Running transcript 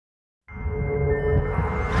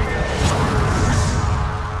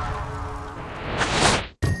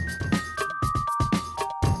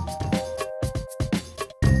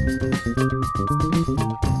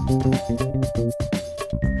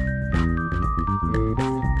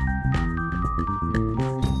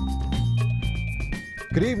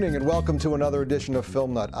Good evening and welcome to another edition of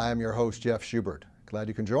Filmnut. I am your host, Jeff Schubert. Glad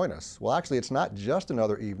you can join us. Well, actually, it's not just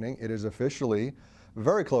another evening. It is officially,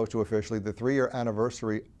 very close to officially, the 3-year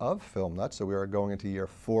anniversary of Filmnut. So we are going into year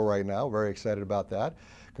 4 right now. Very excited about that.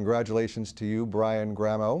 Congratulations to you, Brian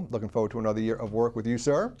Gramo. Looking forward to another year of work with you,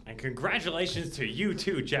 sir. And congratulations to you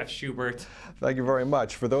too, Jeff Schubert. Thank you very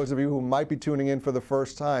much. For those of you who might be tuning in for the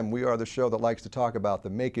first time, we are the show that likes to talk about the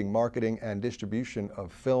making, marketing, and distribution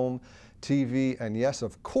of film, TV, and yes,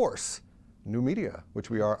 of course, new media,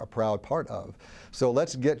 which we are a proud part of. So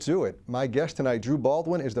let's get to it. My guest tonight, Drew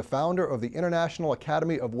Baldwin, is the founder of the International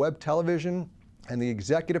Academy of Web Television and the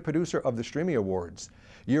executive producer of the Streamy Awards.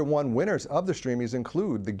 Year 1 winners of the Streamys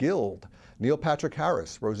include The Guild, Neil Patrick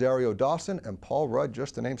Harris, Rosario Dawson, and Paul Rudd,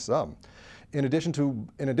 just to name some. In addition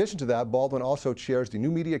to that, Baldwin also chairs the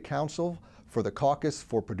New Media Council for the Caucus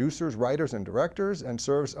for Producers, Writers, and Directors, and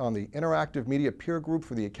serves on the Interactive Media Peer Group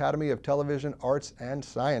for the Academy of Television Arts and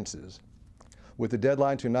Sciences. With the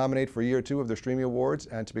deadline to nominate for Year 2 of the Streamy Awards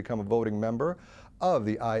and to become a voting member of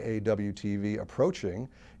the IAWTV approaching,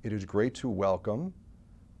 it is great to welcome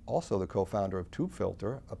also the co-founder of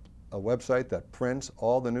Tubefilter, a website that prints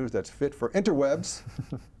all the news that's fit for interwebs,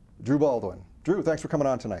 Drew Baldwin. Drew, thanks for coming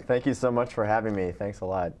on tonight. Thank you so much for having me. Thanks a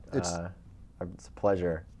lot. It's a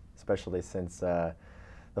pleasure, especially since the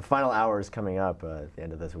final hour is coming up at the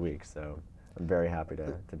end of this week, so I'm very happy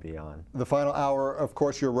to be on. The final hour, of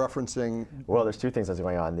course, you're referencing... Well, there's 2 things that's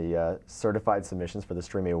going on. The certified submissions for the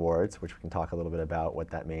Streamy Awards, which we can talk a little bit about what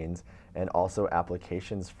that means, and also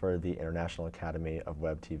applications for the International Academy of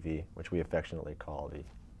Web TV, which we affectionately call the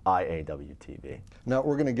IAWTV. Now,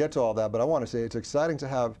 we're going to get to all that, but I want to say it's exciting to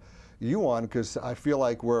have you on because I feel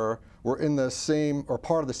like we're in the same, or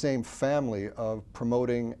part of the same family of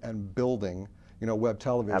promoting and building, you know, web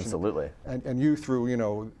television. Absolutely. And you through, you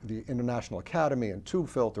know, the International Academy and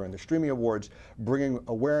Tubefilter and the Streamy Awards, bringing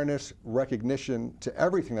awareness, recognition to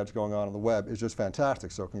everything that's going on the web is just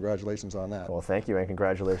fantastic. So congratulations on that. Well, thank you, and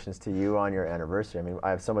congratulations to you on your anniversary. I mean, I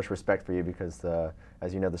have so much respect for you because,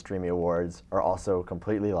 as you know, the Streamy Awards are also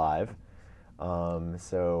completely live.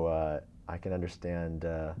 I can understand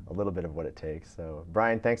a little bit of what it takes. So,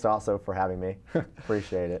 Brian, thanks also for having me.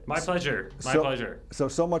 Appreciate it. My pleasure. My pleasure.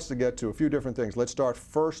 So much to get to. A few different things. Let's start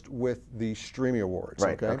first with the Streamy Awards.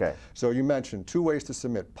 Right. Okay. So you mentioned 2 ways to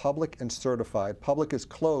submit: public and certified. Public is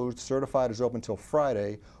closed. Certified is open till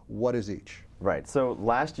Friday. What is each? Right. So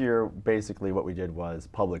last year, basically, what we did was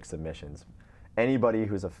public submissions. Anybody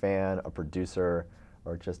who's a fan, a producer,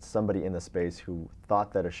 or just somebody in the space who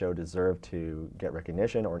thought that a show deserved to get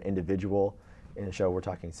recognition, or an individual in a show, we're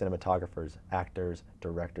talking cinematographers, actors,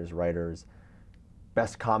 directors, writers,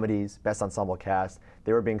 best comedies, best ensemble cast,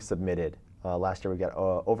 they were being submitted. Last year we got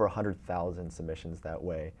over 100,000 submissions that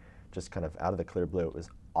way, just kind of out of the clear blue. It was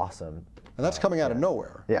awesome. And that's coming out of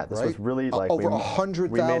nowhere. Yeah, this was really like over 100,000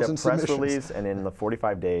 we made a press submissions. release, and in the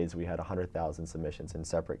 45 days we had 100,000 submissions in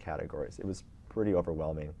separate categories. It was pretty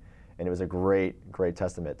overwhelming. And it was a great, great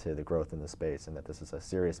testament to the growth in the space and that this is a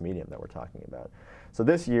serious medium that we're talking about. So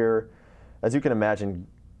this year, as you can imagine,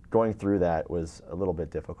 going through that was a little bit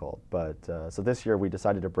difficult. But so this year we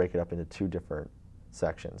decided to break it up into 2 different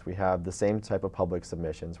sections. We have the same type of public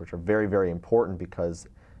submissions, which are very, very important because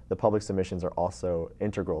the public submissions are also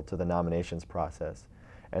integral to the nominations process.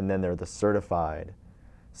 And then there are the certified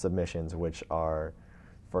submissions, which are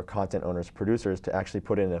for content owners, producers to actually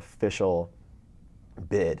put in an official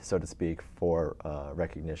bid, so to speak, for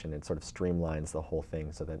recognition. It sort of streamlines the whole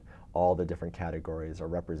thing so that all the different categories are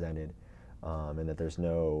represented and that there's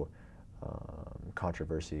no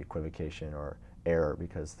controversy, equivocation, or error,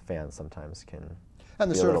 because fans sometimes can. And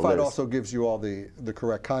the certified also gives you all the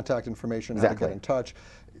correct contact information, how to get in touch.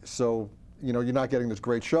 So, you know, you're not getting this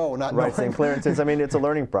great show. Right, same clearances. I mean, it's a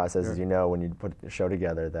learning process, as you know, when you put a show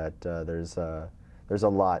together, that there's a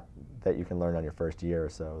lot that you can learn on your first year.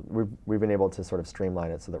 So we've been able to sort of streamline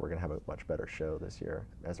it so that we're going to have a much better show this year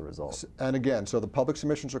as a result. And again, so the public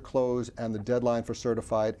submissions are closed and the deadline for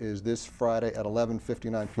certified is this Friday at 11:59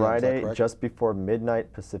 p.m. Friday, just before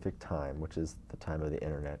midnight Pacific time, which is the time of the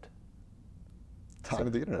internet. Time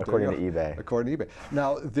of the internet. According to eBay. According to eBay.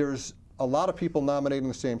 Now, there's a lot of people nominating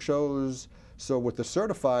the same shows. So with the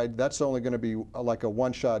certified, that's only going to be like a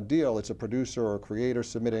one-shot deal. It's a producer or a creator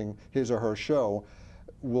submitting his or her show.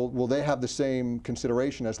 Will they have the same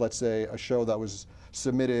consideration as, let's say, a show that was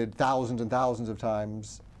submitted thousands and thousands of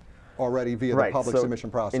times already via the public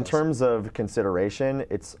submission process? In terms of consideration,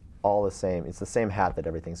 it's all the same. It's the same hat that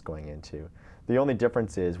everything's going into. The only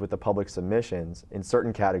difference is with the public submissions, in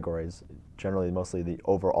certain categories, generally mostly the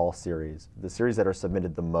overall series, the series that are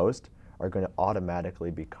submitted the most are going to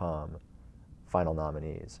automatically become final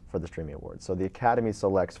nominees for the Streamy Award. So the Academy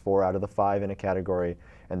selects 4 out of the 5 in a category,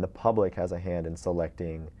 and the public has a hand in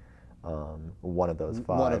selecting one of those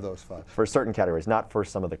 5. One of those 5. For certain categories, not for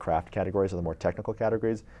some of the craft categories or the more technical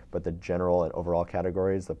categories, but the general and overall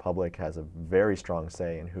categories, the public has a very strong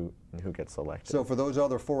say in who gets selected. So for those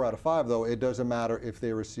other 4 out of 5, though, it doesn't matter if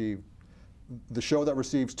they receive, the show that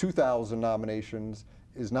receives 2,000 nominations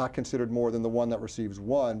is not considered more than the one that receives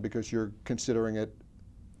 1 because you're considering it,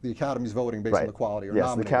 the Academy's voting based on the quality or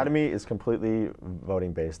Yes, the Academy is completely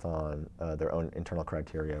voting based on their own internal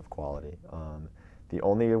criteria of quality. The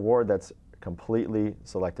only award that's completely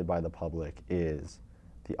selected by the public is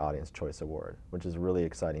the Audience Choice Award, which is really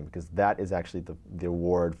exciting because that is actually the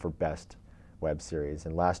award for best web series.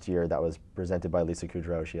 And last year that was presented by Lisa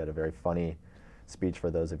Kudrow. She had a very funny speech for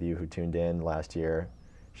those of you who tuned in last year.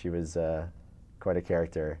 She was quite a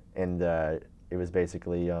character, and it was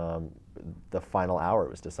basically the final hour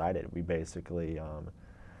was decided. We basically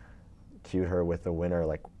cued her with the winner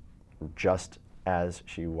like just as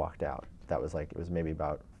she walked out. That was like, it was maybe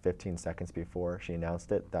about 15 seconds before she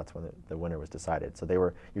announced it. That's when the winner was decided. So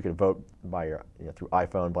you could vote by your, through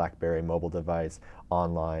iPhone, BlackBerry, mobile device,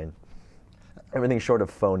 online. Everything short of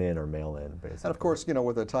phone in or mail in, basically. And of course,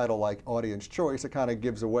 with a title like Audience Choice, it kind of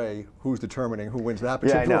gives away who's determining who wins that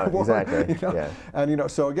particular award. Exactly. Yeah. And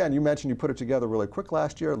so again, you mentioned you put it together really quick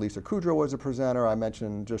last year. Lisa Kudrow was a presenter. I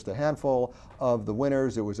mentioned just a handful of the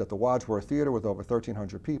winners. It was at the Wadsworth Theater with over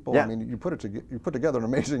 1,300 people. Yeah. I mean, you put together an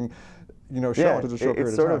amazing, show yeah, into a short period of time.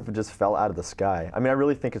 It sort of just fell out of the sky. I mean, I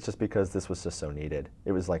really think it's just because this was just so needed.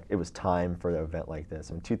 It was time for an event like this.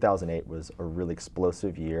 I mean, 2008 was a really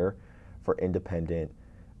explosive year for independent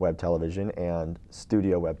web television and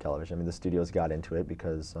studio web television. I mean, the studios got into it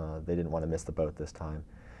because they didn't want to miss the boat this time,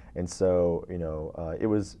 and so it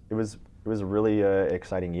was a really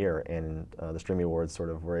exciting year, and the Streamy Awards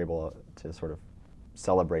sort of were able to sort of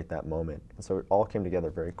celebrate that moment, and so it all came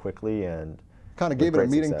together very quickly and kind of gave it a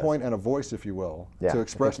meeting point and a voice, if you will, to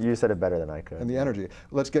express. You said it better than I could. And the energy.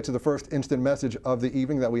 Let's get to the first instant message of the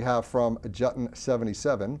evening that we have from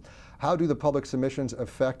Jutton77. How do the public submissions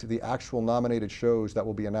affect the actual nominated shows that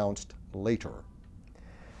will be announced later?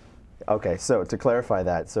 Okay, so to clarify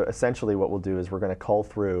that, so essentially what we'll do is we're going to cull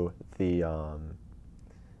through the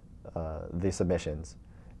submissions,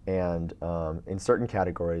 and in certain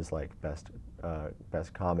categories like best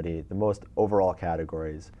comedy, the most overall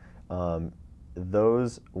categories,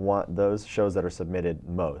 those shows that are submitted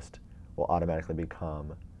most will automatically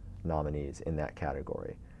become nominees in that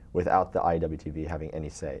category without the IAWTV having any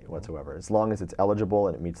say whatsoever. As long as it's eligible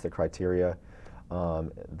and it meets the criteria,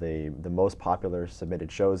 the most popular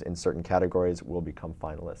submitted shows in certain categories will become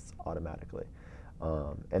finalists automatically.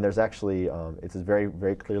 And there's actually, it's very,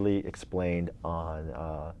 very clearly explained on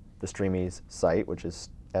the Streamys site, which is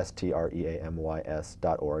streamys.org,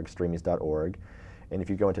 streamys.org. And if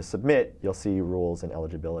you go into submit, you'll see rules and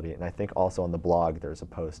eligibility. And I think also on the blog there's a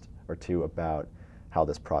post or two about how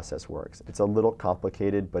this process works. It's a little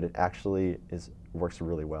complicated, but it actually works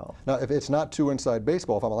really well. Now, if it's not too inside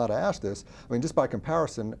baseball, if I'm allowed to ask this, I mean, just by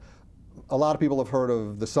comparison, a lot of people have heard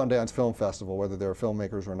of the Sundance Film Festival, whether they're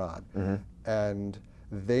filmmakers or not. Mm-hmm. And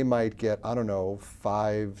they might get, I don't know,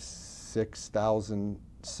 5,000, 6,000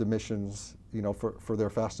 submissions, for their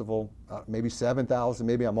festival, maybe 7,000,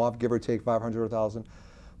 maybe I'm off, give or take 500 or 1,000,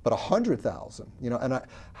 but 100,000, and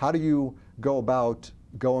how do you go about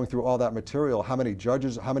going through all that material? How many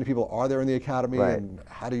judges, how many people are there in the Academy, and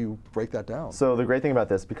how do you break that down? So the great thing about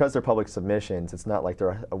this, because they're public submissions, it's not like there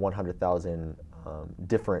are 100,000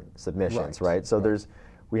 different submissions, right? So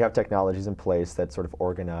we have technologies in place that sort of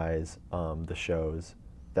organize the shows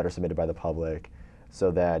that are submitted by the public, so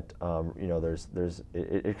that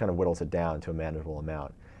it kind of whittles it down to a manageable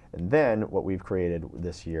amount. And then what we've created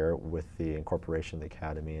this year with the incorporation of the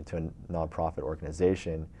Academy into a nonprofit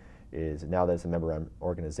organization is, now that it's a member-run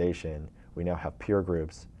organization, we now have peer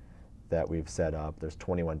groups that we've set up. There's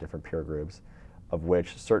 21 different peer groups, of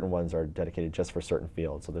which certain ones are dedicated just for certain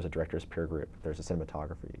fields. So there's a director's peer group, there's a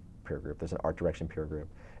cinematography peer group, there's an art direction peer group,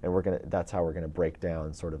 and that's how we're going to break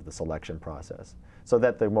down sort of the selection process, so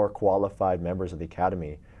that the more qualified members of the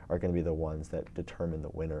Academy are going to be the ones that determine the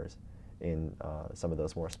winners in some of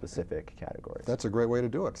those more specific categories. That's a great way to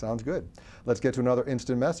do it. Sounds good. Let's get to another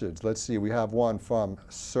instant message. Let's see. We have one from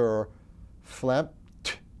Sir Flempt.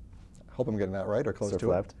 Hope I'm getting that right or close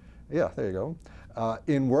to it. Yeah, there you go.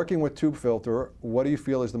 In working with Tubefilter, what do you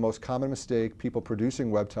feel is the most common mistake people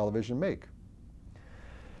producing web television make?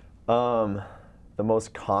 The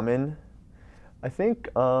most common, I think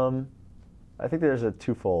there's a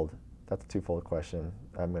twofold. That's a twofold question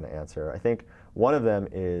I'm going to answer. I think one of them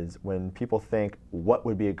is when people think what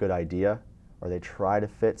would be a good idea or they try to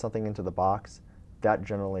fit something into the box, that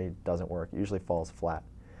generally doesn't work. It usually falls flat.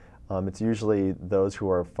 It's usually those who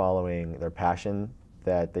are following their passion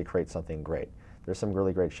that they create something great. There's some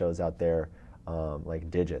really great shows out there, like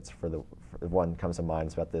Digits, for one comes to mind.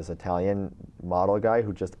 It's about this Italian model guy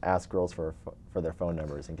who just asks girls for their phone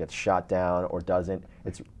numbers and gets shot down or doesn't.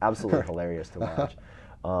 It's absolutely hilarious to watch.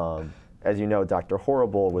 As you know, Dr.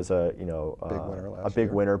 Horrible was a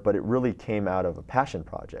big winner, but it really came out of a passion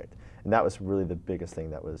project, and that was really the biggest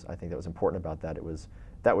thing I think that was important about that.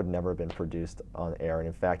 That would never have been produced on air, and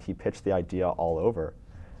in fact, he pitched the idea all over,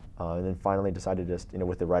 and then finally decided to just,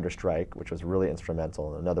 with the writer's strike, which was really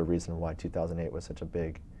instrumental, and another reason why 2008 was such a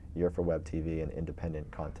big year for web TV and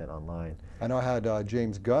independent content online. I know I had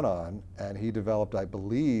James Gunn on, and he developed, I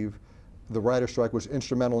believe, the writer's strike was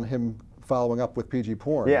instrumental in him following up with PG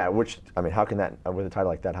porn. Yeah, which, I mean, how can that, with a title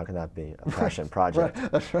like that, how can that be a passion project?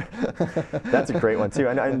 Right, that's right. That's a great one too,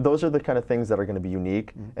 and those are the kind of things that are going to be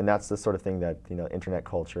unique, and that's the sort of thing that internet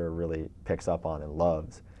culture really picks up on and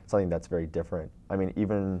loves. Something that's very different. I mean,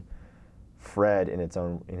 even Fred, in his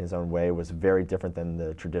own way, was very different than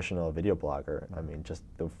the traditional video blogger. I mean, just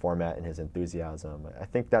the format and his enthusiasm. I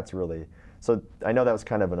think that's really, so I know that was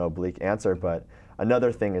kind of an oblique answer, but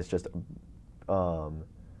another thing is just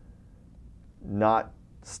not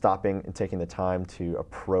stopping and taking the time to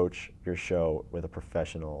approach your show with a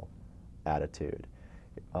professional attitude.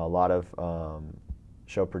 A lot of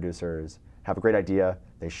show producers have a great idea,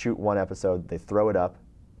 they shoot one episode, they throw it up,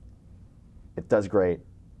 it does great,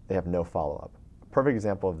 they have no follow-up. A perfect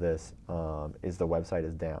example of this is The Website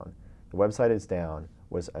Is Down. The Website Is Down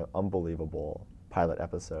was an unbelievable pilot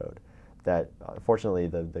episode that, unfortunately,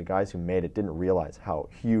 the guys who made it didn't realize how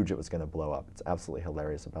huge it was going to blow up. It's absolutely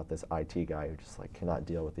hilarious about this IT guy who just cannot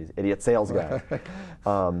deal with these idiot sales guys.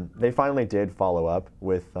 They finally did follow up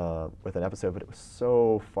with an episode, but it was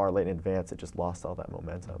so far late in advance it just lost all that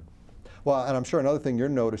momentum. Well, and I'm sure another thing you're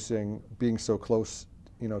noticing, being so close,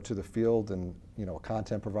 to the field and a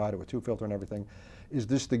content provider with Tubefilter and everything,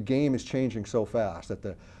 is the game is changing so fast that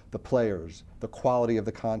the players, the quality of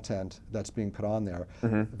the content that's being put on there,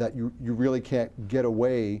 that you really can't get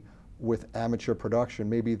away with amateur production,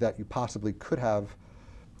 maybe that you possibly could have,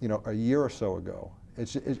 a year or so ago.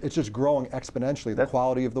 It's just growing exponentially, the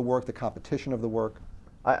quality of the work, the competition of the work.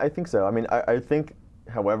 I think so. I mean, I think,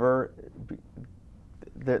 however,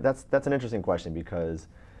 that's an interesting question because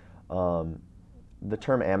the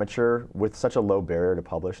term amateur, with such a low barrier to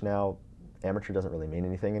publish now, amateur doesn't really mean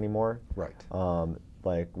anything anymore. Right.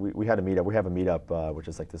 Like we had a meetup. We have a meetup, which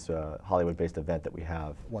is like this Hollywood-based event that we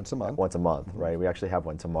have once a month. Once a month, right? We actually have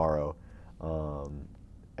one tomorrow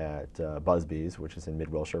at Busby's, which is in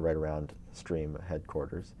Mid-Wilshire, right around Stream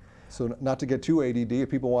headquarters. So not to get too ADD, if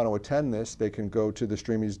people want to attend this, they can go to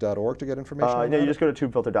thestreamys.org to get information? No, you just go to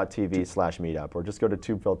tubefilter.tv/meetup, or just go to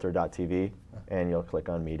tubefilter.tv, and you'll click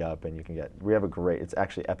on meetup, and you can get, we have a great, it's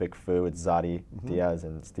actually Epic Foo, it's Zadi Diaz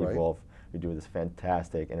and Steve Wolf, who do this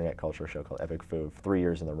fantastic internet culture show called Epic Foo, 3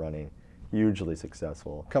 years in the running, hugely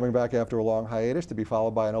successful. Coming back after a long hiatus to be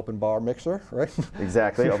followed by an open bar mixer, right?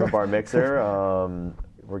 Exactly, open bar mixer.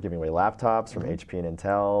 We're giving away laptops from HP and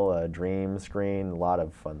Intel, Dream Screen, a lot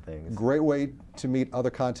of fun things. Great way to meet other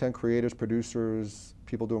content creators, producers,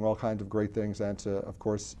 people doing all kinds of great things, and to, of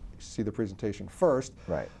course, see the presentation first.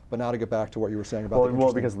 Right. But now to get back to what you were saying about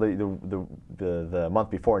well, because the month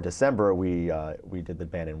before in December we did the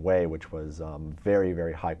Ban and Way, which was very,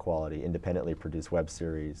 very high quality, independently produced web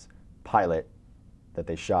series pilot that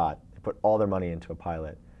they shot. They put all their money into a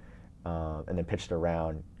pilot and then pitched it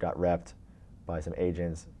around, got repped by some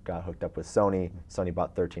agents, got hooked up with Sony. Sony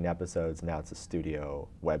bought 13 episodes. Now it's a studio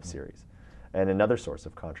web series. And another source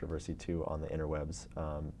of controversy too on the interwebs,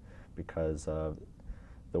 because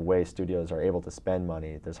the way studios are able to spend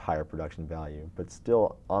money, there's higher production value. But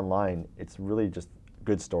still, online, it's really just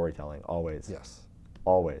good storytelling, always. Yes.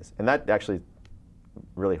 Always. And that actually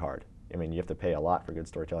really hard. I mean, you have to pay a lot for good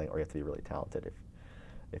storytelling, or you have to be really talented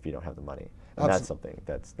if you don't have the money. And that's something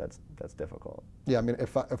that's difficult. Yeah, I mean,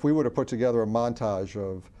 if we were to put together a montage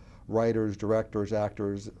of writers, directors,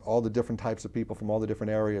 actors, all the different types of people from all the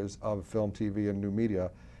different areas of film, TV, and new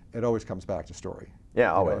media, it always comes back to story.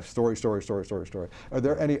 Yeah, always. Story, story, story, story, story. Are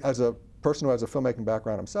there any, as a person who has a filmmaking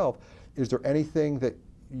background himself, is there anything that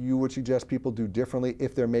you would suggest people do differently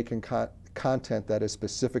if they're making content that is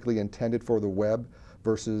specifically intended for the web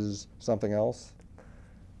versus something else?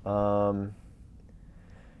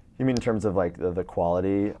 You mean in terms of like the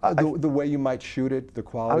quality? The way you might shoot it, the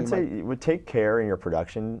quality? I would say you would take care in your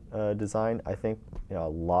production design. I think a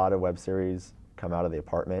lot of web series come out of the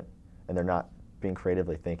apartment and they're not being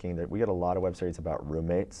creatively thinking. We get a lot of web series about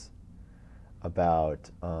roommates,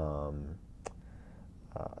 about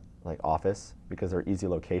like office because they're easy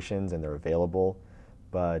locations and they're available.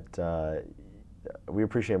 But we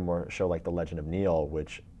appreciate more a show like The Legend of Neil,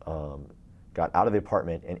 which got out of the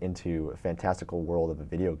apartment and into a fantastical world of a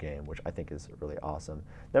video game, which I think is really awesome.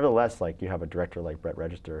 Nevertheless, like you have a director like Brett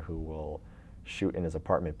Register who will shoot in his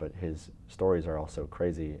apartment, but his stories are also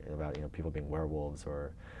crazy about people being werewolves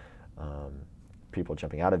or people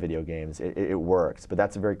jumping out of video games. It works, but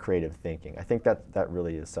that's a very creative thinking. I think that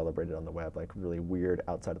really is celebrated on the web, like really weird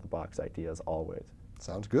outside of the box ideas always.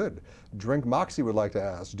 Sounds good. Drink Moxie would like to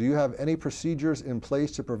ask, do you have any procedures in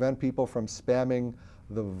place to prevent people from spamming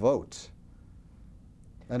the vote?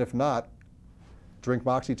 And if not, Drink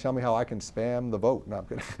Moxie, tell me how I can spam the vote. No, I'm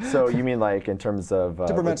kidding. So you mean like in terms of...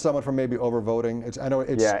 to prevent someone from maybe overvoting. I know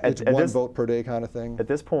it's one vote per day kind of thing. At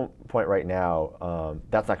this point right now,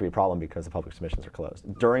 that's not going to be a problem because the public submissions are closed.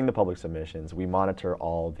 During the public submissions, we monitor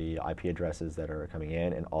all the IP addresses that are coming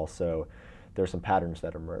in, and also there's some patterns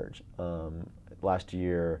that emerge. Last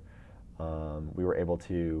year, we were able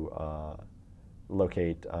to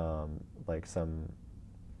locate like some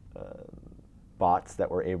bots that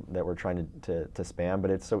were trying to spam, but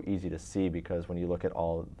it's so easy to see because when you look at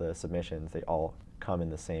all the submissions, they all come in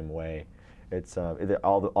the same way. It's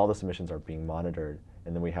all the submissions are being monitored,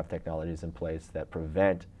 and then we have technologies in place that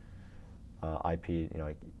prevent IP,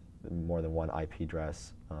 like more than one IP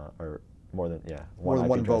address or more than one IP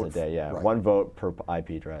address vote a day. Yeah, right. One vote per IP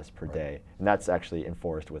address per day, and that's actually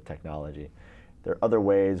enforced with technology. There are other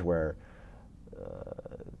ways where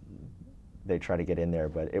they try to get in there,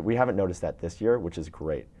 but we haven't noticed that this year, which is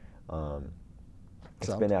great.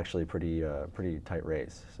 It's been actually pretty tight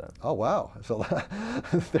race. So. Oh wow! So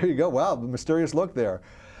there you go. Wow, the mysterious look there.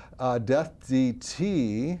 Death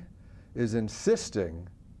DT is insisting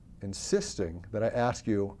that I ask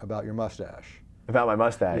you about your mustache. About my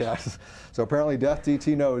mustache. Yes. So apparently Death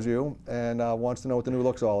DT knows you and wants to know what the new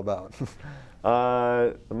look's all about.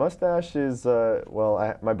 The mustache is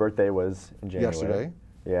well, my birthday was in January. Yesterday.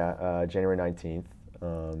 Yeah, January 19th.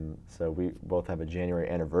 So we both have a January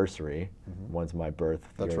anniversary. Mm-hmm. One's my birth,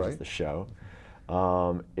 that's yours right. is the show.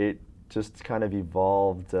 It just kind of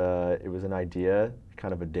evolved. It was an idea,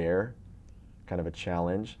 kind of a dare, kind of a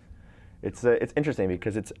challenge. It's interesting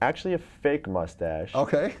because it's actually a fake mustache.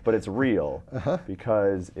 Okay. But it's real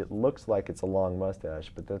because it looks like it's a long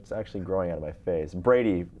mustache, but that's actually growing out of my face.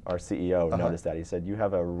 Brady, our CEO, noticed that. He said, "You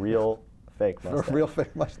have a real fake mustache." A real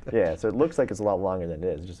fake mustache. Yeah, so it looks like it's a lot longer than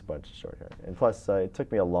it is, just a bunch of short hair. And plus, it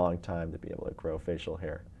took me a long time to be able to grow facial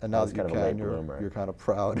hair. And now that you can, you're kind of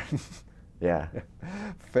proud. Yeah.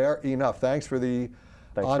 Fair enough. Thanks for the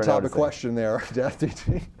on-topic question there, Death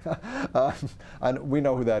DT. And we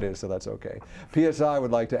know who that is, so that's okay. PSI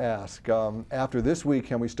would like to ask, after this week,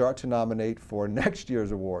 can we start to nominate for next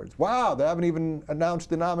year's awards? Wow, they haven't even announced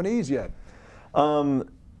the nominees yet.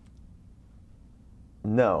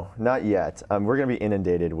 No, not yet. We're going to be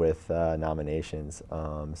inundated with nominations.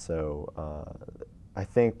 I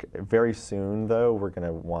think very soon, though, we're going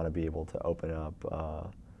to want to be able to open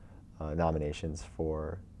up nominations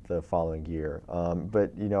for the following year.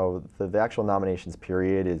 But the actual nominations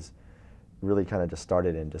period is really kind of just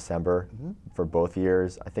started in December for both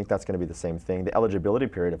years. I think that's going to be the same thing. The eligibility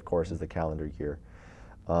period, of course, is the calendar year.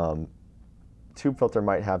 Tubefilter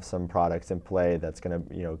might have some products in play that's going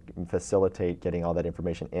to facilitate getting all that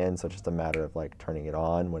information in, so it's just a matter of like turning it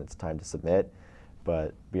on when it's time to submit.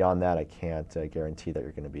 But beyond that, I can't guarantee that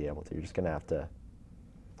you're going to be able to. You're just going to have to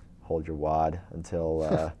hold your wad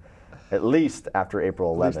until at least after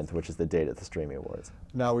April 11th, which is the date of the Streamy Awards.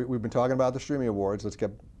 Now, we've been talking about the Streamy Awards. Let's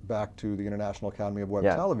get back to the International Academy of Web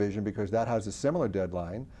Television, because that has a similar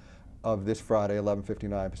deadline of this Friday,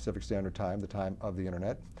 11:59 Pacific Standard Time, the time of the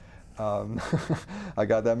internet. I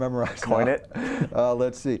got that memorized. Coin it.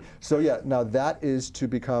 Let's see. So yeah, now that is to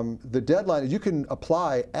become the deadline. You can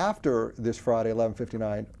apply after this Friday,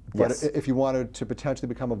 11:59. But yes. If you wanted to potentially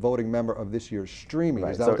become a voting member of this year's Streamy,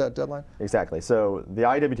 right. Is that what that deadline? Exactly. So the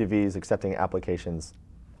IAWTV is accepting applications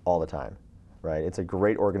all the time, right? It's a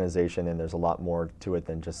great organization, and there's a lot more to it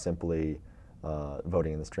than just simply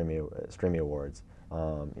voting in the Streamy Awards.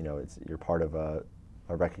 You're part of a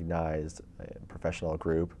recognized professional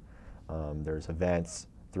group. There's events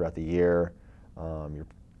throughout the year. You're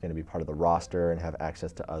going to be part of the roster and have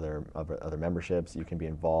access to other memberships. You can be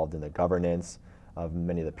involved in the governance of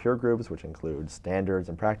many of the peer groups, which include standards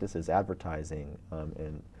and practices, advertising,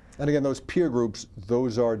 and again, those peer groups,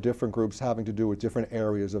 those are different groups having to do with different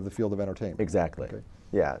areas of the field of entertainment. Exactly. Okay.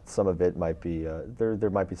 Yeah, some of it might be there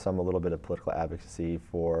might be some a little bit of political advocacy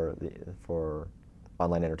for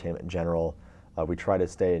online entertainment in general. We try to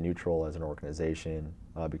stay neutral as an organization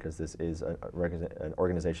because this is an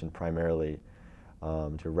organization primarily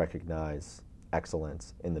to recognize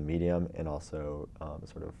excellence in the medium and also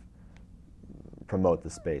sort of promote the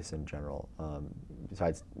space in general.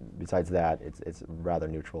 Besides that, it's a rather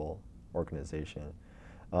neutral organization.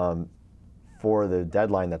 For the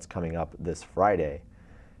deadline that's coming up this Friday,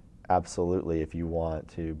 absolutely, if you want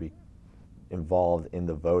to be involved in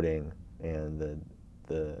the voting and the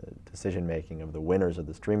decision making of the winners of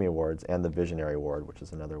the Streamy Awards and the Visionary Award, which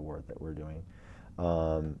is another award that we're doing,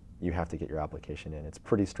 you have to get your application in. It's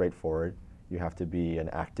pretty straightforward. You have to be an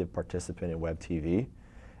active participant in Web TV,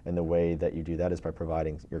 and the way that you do that is by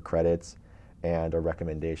providing your credits and a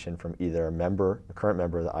recommendation from either a current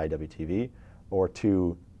member of the IAWTV, or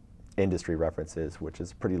 2 industry references, which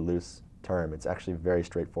is a pretty loose term. It's actually a very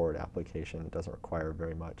straightforward application. It doesn't require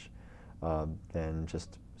very much than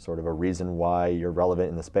just sort of a reason why you're relevant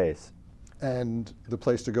in the space. And the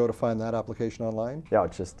place to go to find that application online? Yeah,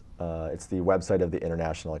 it's just it's the website of the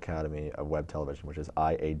International Academy of Web Television, which is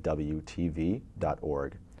IAWTV.org.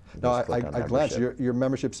 Now, I glanced. Your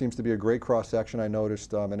membership seems to be a great cross-section. I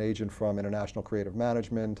noticed an agent from International Creative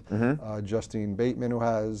Management, Justine Bateman, who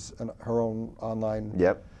has her own online.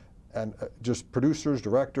 Yep. And just producers,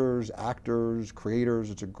 directors, actors, creators.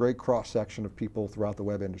 It's a great cross-section of people throughout the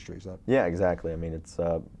web industry. Is that? Yeah, exactly. I mean, it's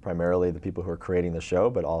primarily the people who are creating the show,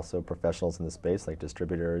 but also professionals in the space like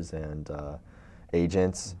distributors and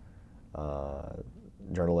agents,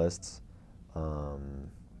 journalists,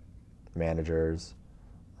 managers,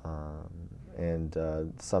 and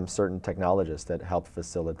some certain technologists that help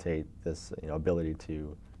facilitate this ability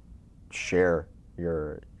to share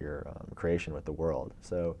your creation with the world.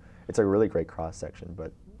 So it's a really great cross-section.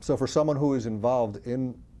 But so for someone who is involved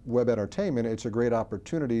in web entertainment, it's a great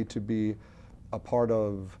opportunity to be a part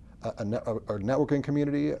of a networking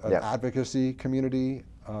community, an advocacy community,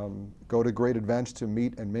 go to great events to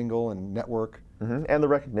meet and mingle and network. And the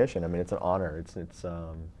recognition. I mean, it's an honor. It's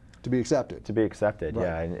to be accepted. To be accepted, right.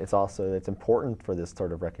 Yeah. And it's also, it's important for this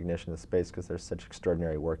sort of recognition in the space because there's such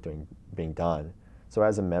extraordinary work being done. So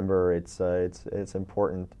as a member, it's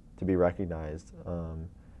important to be recognized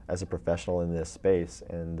as a professional in this space.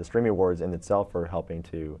 And the Streamy Awards in itself are helping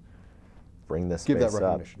to bring this space up. Give that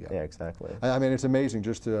recognition, yeah, exactly. I mean, it's amazing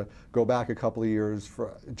just to go back a couple of years,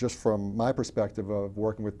 just from my perspective of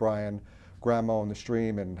working with Brian Gramo on the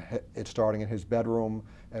stream and it starting in his bedroom,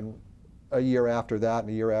 and a year after that and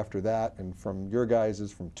a year after that, and from your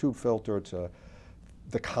guys' from Tubefilter to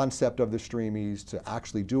the concept of the Streamys to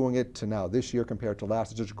actually doing it to now this year compared to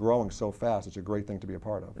last. It's just growing so fast. It's a great thing to be a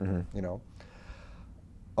part of, you know.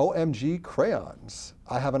 OMG Crayons.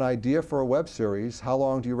 I have an idea for a web series. How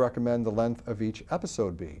long do you recommend the length of each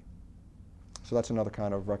episode be? So that's another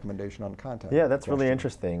kind of recommendation on content. Yeah, that's really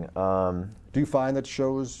interesting. Do you find that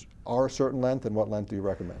shows are a certain length, and what length do you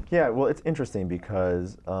recommend? Yeah, well, it's interesting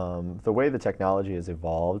because the way the technology has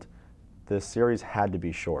evolved, this series had to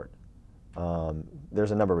be short.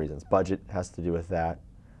 There's a number of reasons. Budget has to do with that.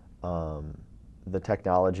 The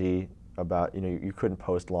technology about, you couldn't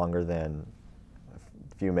post longer than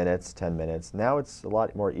a few minutes, 10 minutes. Now it's a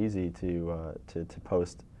lot more easy to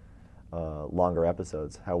post longer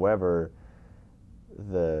episodes. However,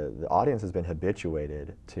 the audience has been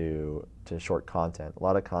habituated to short content. A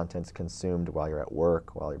lot of content's consumed while you're at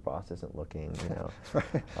work, while your boss isn't looking,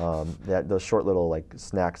 those short little like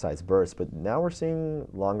snack-sized bursts. But now we're seeing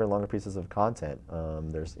longer and longer pieces of content.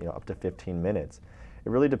 There's up to 15 minutes. It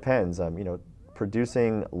really depends.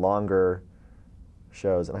 Producing longer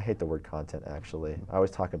shows, and I hate the word content actually. I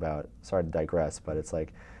always talk about, sorry to digress, but it's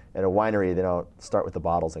like, at a winery, they don't start with the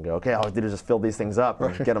bottles and go, okay, all I did is just fill these things up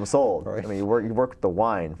and get them sold. Right. I mean, you work with the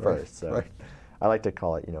wine first. So I like to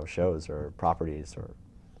call it, shows or properties or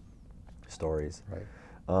stories. Right.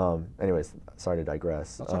 Anyways, sorry to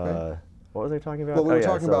digress. That's okay. What was I talking about? Well, we were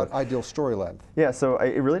talking about ideal story length. Yeah, so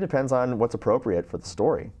it really depends on what's appropriate for the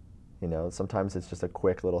story. Sometimes it's just a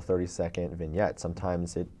quick little 30-second vignette.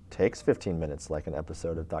 Sometimes it takes 15 minutes, like an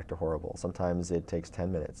episode of Dr. Horrible. Sometimes it takes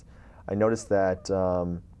 10 minutes. I noticed that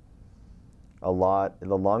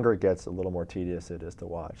the longer it gets, a little more tedious it is to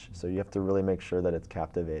watch. So you have to really make sure that it's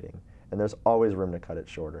captivating. And there's always room to cut it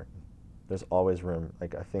shorter. There's always room.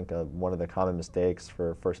 Like, I think one of the common mistakes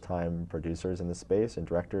for first-time producers in this space and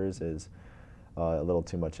directors is a little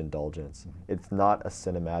too much indulgence. It's not a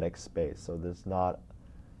cinematic space, so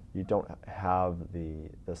you don't have the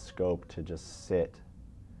scope to just sit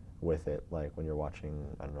with it like when you're watching,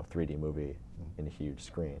 I don't know, 3D movie in a huge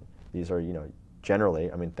screen. These are,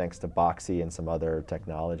 generally, I mean, thanks to Boxy and some other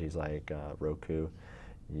technologies like Roku,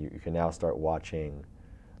 you can now start watching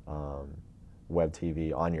web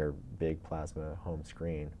TV on your big plasma home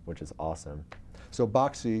screen, which is awesome. So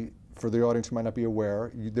Boxy, for the audience who might not be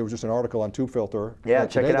aware, there was just an article on Tubefilter. Yeah,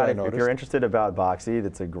 check it out. If you're interested about Boxy,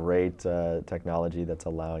 that's a great technology that's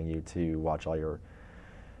allowing you to watch all your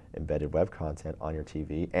embedded web content on your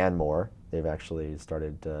TV and more. They've actually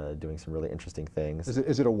started doing some really interesting things.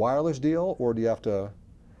 Is it a wireless deal, or do you have to?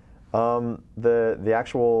 The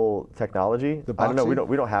actual technology, I don't know,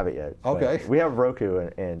 we don't have it yet. Okay. We have Roku,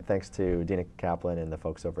 and thanks to Dina Kaplan and the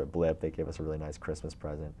folks over at Blip, they gave us a really nice Christmas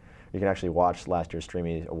present. You can actually watch last year's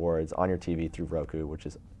Streamy Awards on your TV through Roku, which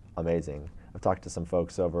is amazing. I've talked to some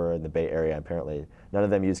folks over in the Bay Area, and apparently none of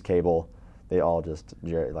them use cable. They all just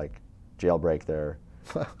like jailbreak their,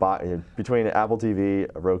 between Apple TV,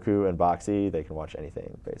 Roku, and Boxy, they can watch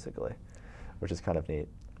anything, basically, which is kind of neat.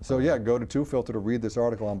 So yeah, go to Tubefilter to read this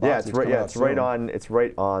article on Boxy. Yeah, it's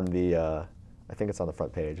right on the. I think it's on the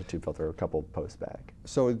front page of Tubefilter, a couple posts back.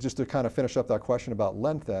 So just to kind of finish up that question about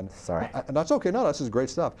length, then. Sorry. And that's okay. No, this is great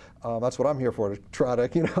stuff. That's what I'm here for, to try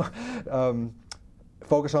to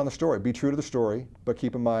focus on the story, be true to the story, but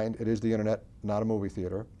keep in mind it is the internet, not a movie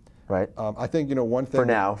theater. Right. I think one thing. For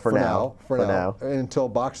now. Until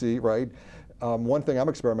Boxy, right. One thing I'm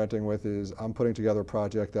experimenting with is I'm putting together a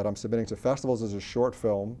project that I'm submitting to festivals as a short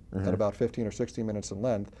film at about 15 or 16 minutes in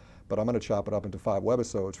length, but I'm going to chop it up into 5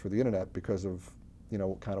 webisodes for the internet because of,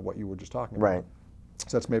 kind of what you were just talking about. Right.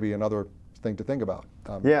 So that's maybe another thing to think about.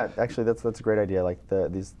 Yeah, actually, that's a great idea. Like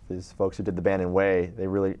these folks who did The Band and Way, they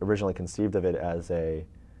really originally conceived of it as a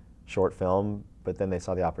short film, but then they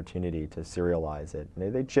saw the opportunity to serialize it.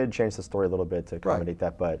 And they did change the story a little bit to accommodate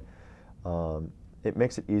that, but it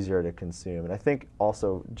makes it easier to consume. And I think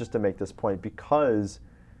also, just to make this point, because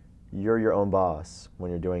you're your own boss when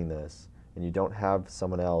you're doing this, and you don't have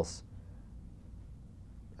someone else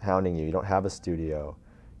hounding you, you don't have a studio,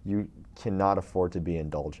 you cannot afford to be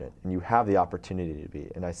indulgent, and you have the opportunity to be.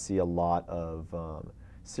 And I see a lot of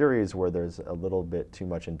series where there's a little bit too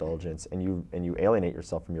much indulgence, and you alienate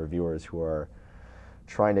yourself from your viewers who are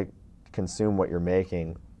trying to consume what you're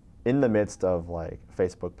making in the midst of like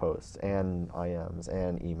Facebook posts and IMs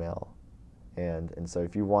and email. And so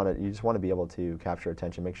if you just want to be able to capture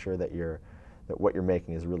attention, make sure that what you're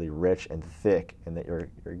making is really rich and thick, and that you're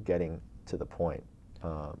getting to the point.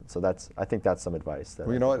 So I think that's some advice that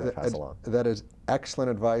I pass along. That is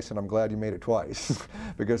excellent advice, and I'm glad you made it twice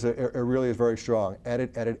because it really is very strong.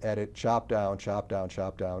 Edit, edit, edit, chop down, chop down,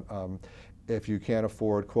 chop down. If you can't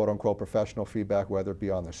afford quote unquote professional feedback, whether it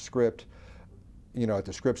be on the script, at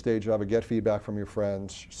the script stage of it, get feedback from your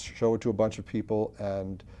friends, show it to a bunch of people,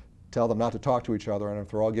 and tell them not to talk to each other. And if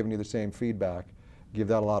they're all giving you the same feedback, give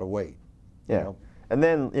that a lot of weight. Yeah. And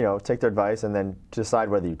then, take their advice and then decide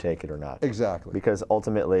whether you take it or not. Exactly. Because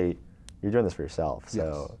ultimately, you're doing this for yourself.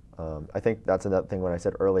 So I think that's another thing what I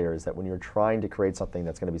said earlier, is that when you're trying to create something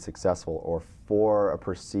that's going to be successful or for a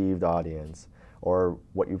perceived audience or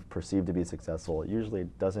what you perceive to be successful, it usually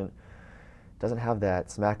doesn't have that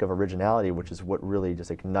smack of originality, which is what really just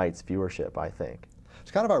ignites viewership, I think.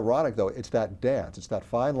 It's kind of ironic, though. It's that dance. It's that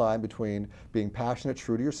fine line between being passionate,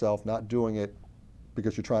 true to yourself, not doing it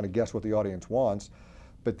because you're trying to guess what the audience wants,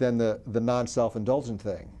 but then the non-self-indulgent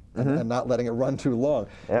thing, and not letting it run too long.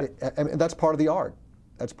 Yeah. And that's part of the art.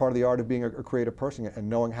 That's part of the art of being a creative person and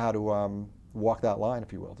knowing how to walk that line,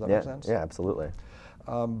 if you will. Does that make sense? Yeah, absolutely.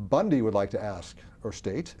 Bundy would like to ask or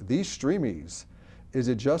state, these Streamies, is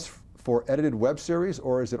it just for edited web series,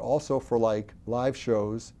 or is it also for like live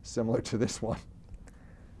shows similar to this one?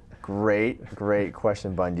 Great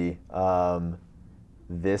question, Bundy.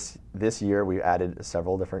 This year we added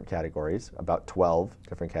several different categories, about 12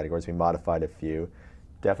 different categories. We modified a few.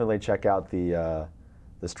 Definitely check out the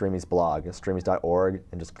Streamys blog, streamys.org,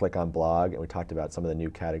 and just click on blog, and we talked about some of the new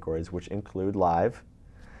categories, which include live.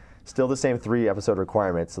 Still the same 3-episode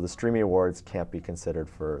requirement, so the Streamy Awards can't be considered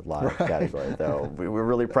for live category, though. We're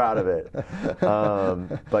really proud of it.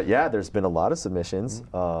 But yeah, there's been a lot of submissions,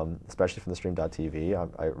 especially from the Stream.tv.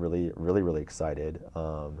 I'm really excited.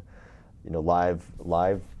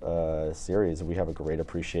 Live series, we have a great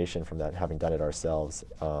appreciation from that, having done it ourselves.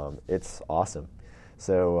 It's awesome.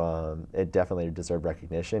 So it definitely deserved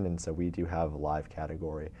recognition, and so we do have a live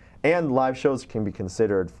category. And live shows can be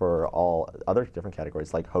considered for all other different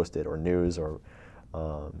categories, like hosted or news or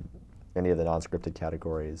any of the non-scripted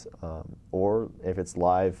categories. Or if it's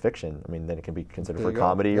live fiction, then it can be considered for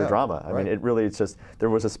comedy or drama. I mean, it really, it's just,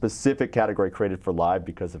 there was a specific category created for live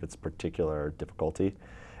because of its particular difficulty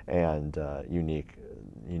and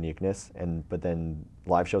uniqueness. But then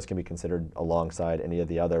live shows can be considered alongside any of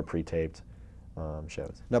the other pre-taped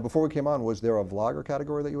shows. Now, before we came on, was there a vlogger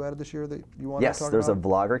category that you added this year that you wanted to talk about? Yes, there's a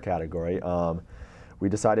vlogger category. We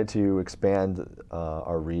decided to expand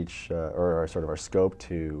our reach or sort of our scope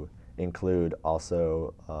to include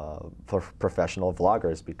also professional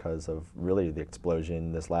vloggers because of really the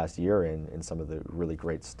explosion this last year in some of the really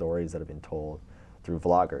great stories that have been told through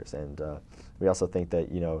vloggers. And we also think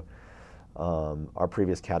that, you know, our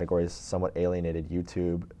previous categories somewhat alienated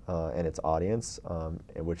YouTube and its audience,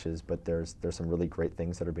 but there's some really great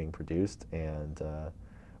things that are being produced, and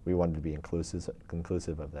we wanted to be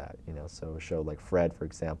inclusive of that. You know, so a show like Fred, for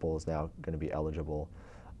example, is now going to be eligible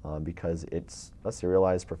because it's a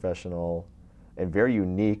serialized, professional, and very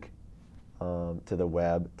unique to the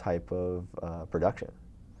web type of production.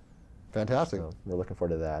 Fantastic. So we're looking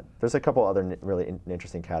forward to that. There's a couple other really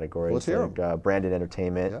interesting categories. Let's hear like branded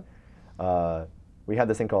entertainment. Yeah. We had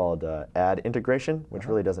this thing called ad integration, which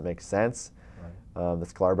really doesn't make sense. Right. The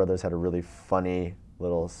Sklar brothers had a really funny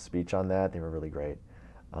little speech on that. They were really great.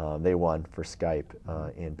 They won for Skype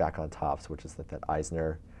in Back on Tops, which is that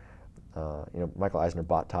Eisner, you know, Michael Eisner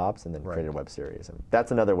bought Tops and then created a web series. And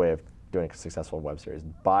that's another way of doing a successful web series.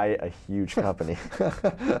 Buy a huge company,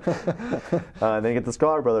 and then get the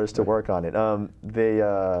Sklar brothers to work on it.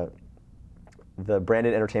 The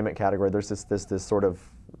branded entertainment category, there's this sort of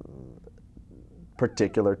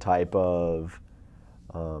particular type of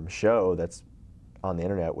show that's on the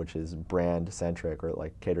internet, which is brand centric, or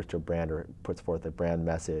like caters to a brand or puts forth a brand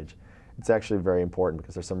message. It's actually very important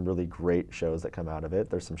because there's some really great shows that come out of it.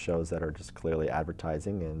 There's some shows that are just clearly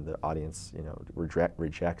advertising and the audience, you know,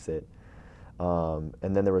 rejects it. And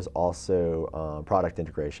then there was also product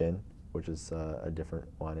integration, which is a different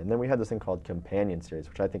one. And then we had this thing called companion series,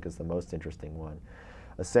 which I think is the most interesting one.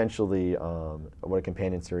 Essentially, what a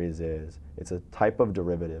companion series is, it's a type of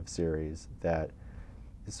derivative series that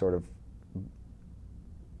is sort of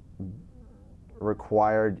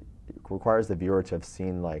requires the viewer to have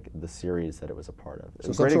seen like the series that it was a part of.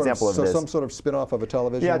 So a great example of this. So some sort of spin-off of a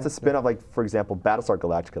television? Yeah, it's a spin-off. Like, for example, Battlestar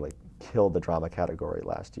Galactica like killed the drama category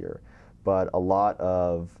last year, but a lot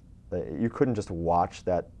of you couldn't just watch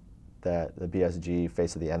the BSG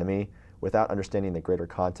Face of the Enemy without understanding the greater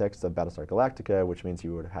context of Battlestar Galactica, which means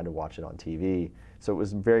you would have had to watch it on TV. So it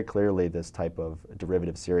was very clearly this type of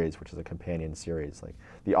derivative series, which is a companion series. Like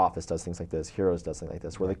The Office does things like this, Heroes does things like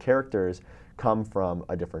this, where the characters come from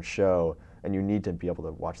a different show, and you need to be able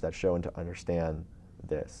to watch that show and to understand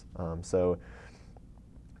this. So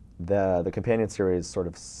the companion series sort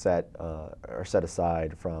of set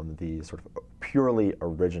aside from the sort of purely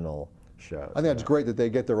original shows. I think it's great that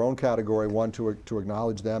they get their own category, one to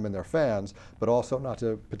acknowledge them and their fans, but also not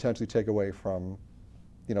to potentially take away from,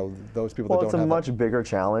 you know, those people that don't have. Well, it's a much bigger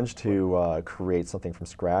challenge to create something from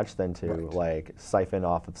scratch than to like siphon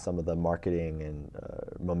off of some of the marketing and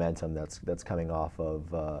momentum that's coming off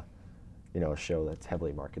of you know, a show that's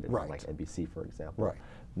heavily marketed on like NBC, for example. Right.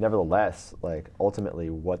 Nevertheless, like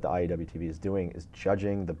ultimately, what the IAWTV is doing is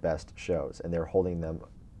judging the best shows, and they're holding them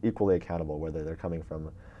equally accountable, whether they're coming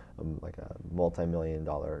from like a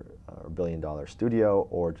multi-million-dollar or billion-dollar studio,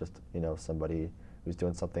 or just, you know, somebody who's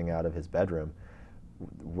doing something out of his bedroom.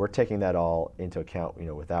 We're taking that all into account, you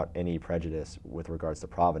know, without any prejudice with regards to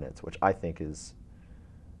provenance, which I think is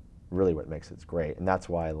really what makes it great. And that's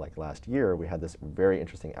why, like last year, we had this very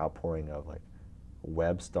interesting outpouring of like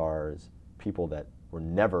web stars, people that were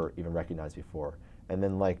never even recognized before, and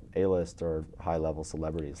then like A-list or high-level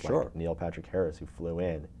celebrities like Neil Patrick Harris, who flew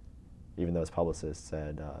in, even though his publicist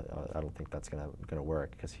said, I don't think that's gonna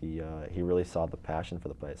work, because he really saw the passion for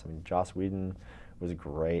the place. I mean, Joss Whedon was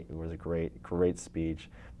great. It was a great speech.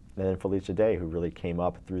 And then Felicia Day, who really came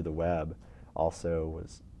up through the web, also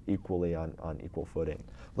was equally on equal footing.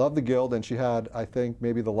 Love the Guild, and she had, I think,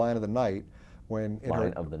 maybe the line of the night when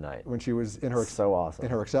she was in her in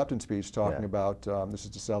her acceptance speech talking about this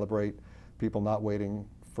is to celebrate people not waiting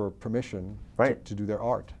for permission to do their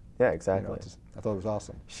art. Yeah, exactly. You know, I thought it was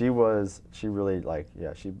awesome. She really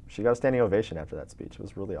she got a standing ovation after that speech. It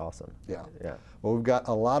was really awesome. Yeah. Yeah. Well, we've got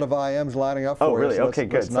a lot of IMs lining up for you. Oh, really? So okay,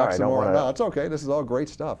 good. Sorry, I don't want to. No, it's okay. This is all great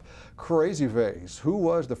stuff. Crazy Vase. Who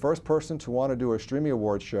was the first person to want to do a Streamy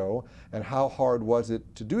Award show, and how hard was it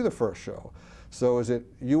to do the first show? So is it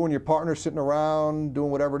you and your partner sitting around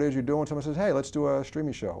doing whatever it is you're doing? Someone says, "Hey, let's do a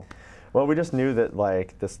Streamy show." Well, we just knew that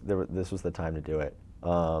like this was the time to do it.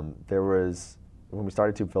 When we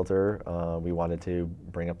started Tubefilter, we wanted to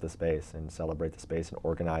bring up the space and celebrate the space and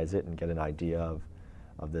organize it and get an idea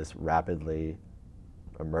of this rapidly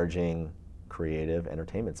emerging creative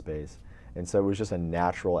entertainment space. And so it was just a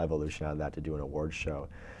natural evolution out of that to do an awards show.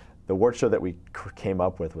 The awards show that we came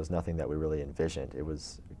up with was nothing that we really envisioned. It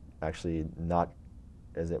was actually not,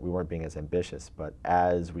 we weren't being as ambitious, but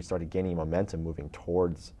as we started gaining momentum moving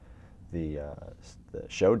towards the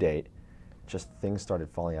show date, just things started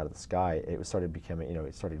falling out of the sky. It started becoming, you know,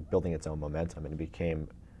 it started building its own momentum, and it became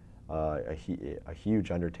a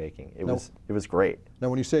huge undertaking. It was great. Now,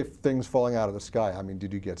 when you say things falling out of the sky, I mean,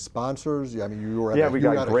 did you get sponsors? I mean, you were we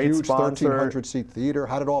got a great huge sponsor. 1,300-seat theater.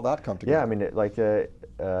 How did all that come together? Yeah, I mean,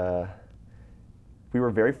 we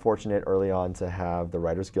were very fortunate early on to have the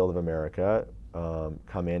Writers Guild of America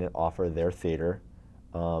come in and offer their theater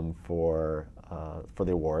for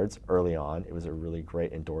the awards early on. It was a really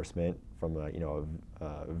great endorsement from a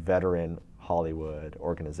veteran Hollywood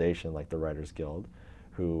organization like the Writers Guild,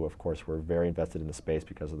 who of course were very invested in the space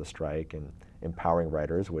because of the strike and empowering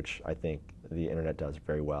writers, which I think the internet does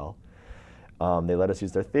very well. They let us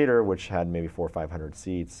use their theater, which had maybe 400 or 500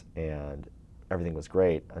 seats, and everything was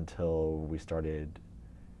great until we started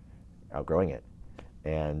outgrowing it.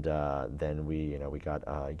 And then we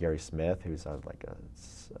got Gary Smith, who's like a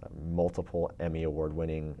multiple Emmy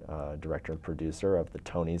Award-winning director and producer of the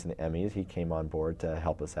Tonys and the Emmys. He came on board to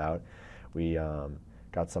help us out. We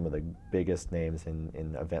got some of the biggest names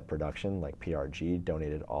in event production, like PRG,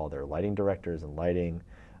 donated all their lighting directors and lighting.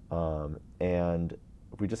 And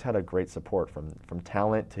we just had a great support from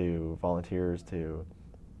talent to volunteers to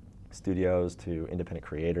studios to independent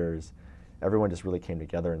creators. Everyone just really came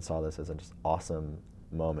together and saw this as an just awesome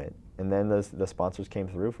moment. And then the sponsors came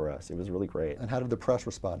through for us. It was really great. And how did the press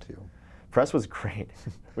respond to you? Press was great.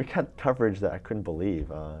 We got coverage that I couldn't believe.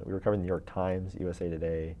 We were covered in the New York Times, USA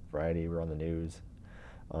Today, Variety. We were on the news.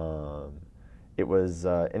 It was,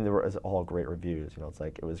 and there was all great reviews. It's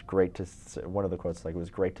like it was great to. One of the quotes like it was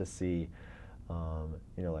great to see,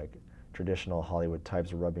 like traditional Hollywood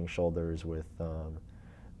types rubbing shoulders with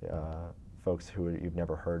folks who you've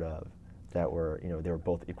never heard of. That were, they were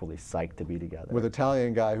both equally psyched to be together. With an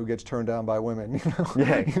Italian guy who gets turned down by women,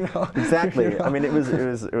 Yeah, exactly. I mean, it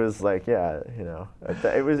was like, yeah,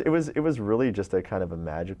 it was really just a kind of a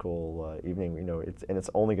magical evening. It's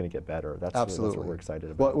only going to get better. That's what we're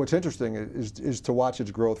excited about. Well, what's interesting is to watch its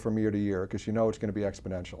growth from year to year, because it's going to be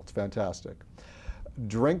exponential. It's fantastic.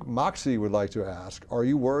 Drink Moxie would like to ask, are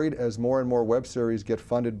you worried as more and more web series get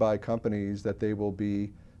funded by companies that they will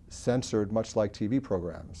be censored, much like TV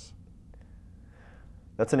programs?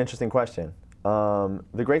 That's an interesting question.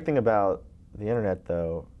 The great thing about the internet,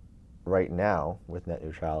 though, right now, with net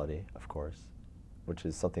neutrality, of course, which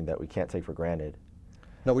is something that we can't take for granted.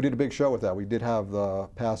 No, we did a big show with that. We did have the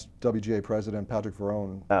past WGA president, Patrick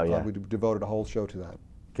Verone. Oh, yeah. We devoted a whole show to that.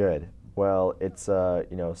 Good. Well, it's,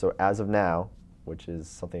 so as of now, which is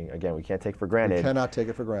something, again, we can't take for granted. We cannot take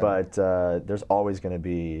it for granted. But there's always going to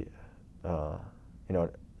be,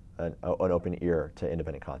 an open ear to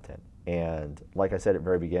independent content. And like I said at the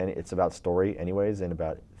very beginning, it's about story anyways and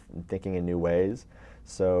about thinking in new ways.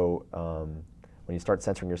 So when you start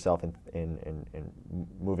censoring yourself and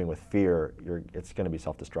moving with fear, it's going to be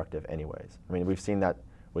self-destructive anyways. I mean, we've seen that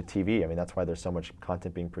with TV. I mean, that's why there's so much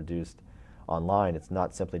content being produced online. It's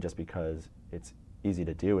not simply just because it's easy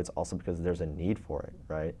to do, it's also because there's a need for it,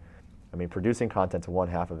 right? I mean, producing content's one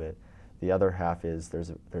half of it. The other half is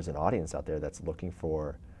there's an audience out there that's looking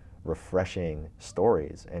for refreshing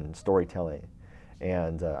stories and storytelling.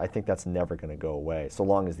 And I think that's never going to go away, so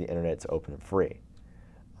long as the internet's open and free.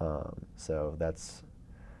 So that's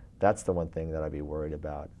the one thing that I'd be worried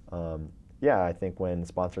about. Yeah, I think when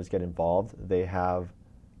sponsors get involved, they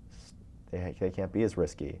can't be as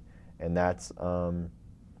risky, and that's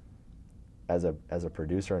as a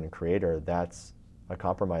producer and a creator, that's a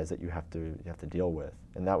compromise that you have to deal with.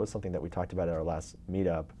 And that was something that we talked about at our last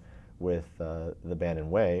meetup with the band and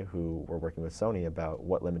Way, who were working with Sony about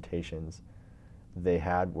what limitations they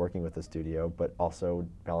had working with the studio, but also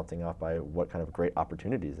balancing out by what kind of great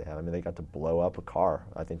opportunities they have. I mean, they got to blow up a car.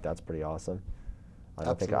 I think that's pretty awesome. I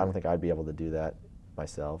don't think I'd be able to do that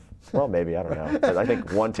myself. Well, maybe, I don't know. But I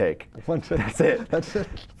think one take. One take. That's it. That's it.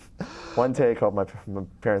 One take, hope my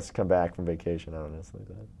parents come back from vacation. I don't know, something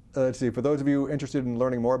like that. Let's see, for those of you interested in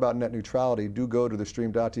learning more about net neutrality, do go to the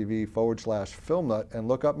stream.tv/Filmnut and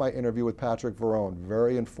look up my interview with Patrick Verone.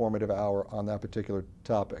 Very informative hour on that particular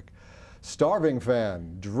topic. Starving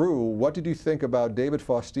fan, Drew, what did you think about David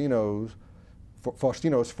Faustino's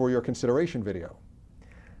For Your Consideration video?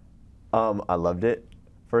 I loved it.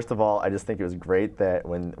 First of all, I just think it was great that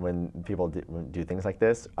when people do things like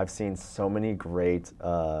this, I've seen so many great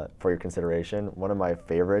For Your Consideration. One of my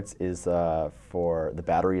favorites is for The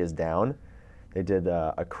Battery Is Down. They did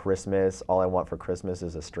a Christmas, All I Want for Christmas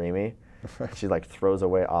is a Streamy. She like throws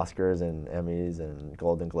away Oscars and Emmys and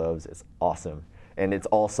Golden Globes. It's awesome. And it's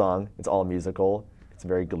all sung, it's all musical, it's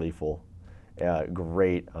very gleeful.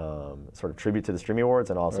 Great sort of tribute to the Streamy Awards,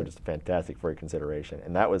 and also just fantastic For Your Consideration.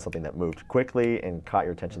 And that was something that moved quickly and caught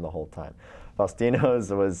your attention the whole time.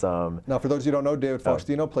 Faustino's was... Now, for those of you who don't know, David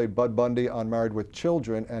Faustino played Bud Bundy on Married with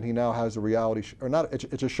Children, and he now has a reality, or not,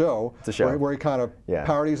 it's a show. It's a show. Where he kind of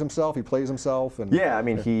parodies himself, he plays himself. And, yeah, I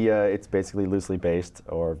mean, it's basically loosely based,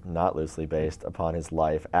 or not loosely based, upon his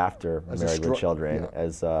life after Married with Children.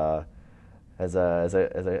 Yeah. As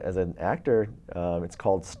an actor, it's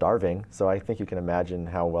called Starving, so I think you can imagine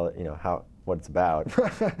how well, what it's about.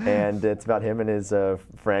 And it's about him and his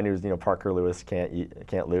friend who's, Parker Lewis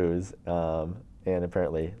can't lose. And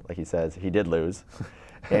apparently, like he says, he did lose.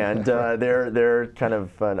 And they're kind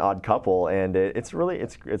of an odd couple, and it's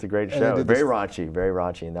a great show. Very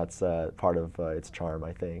raunchy, and that's part of its charm,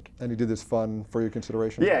 I think. And he did this fun for your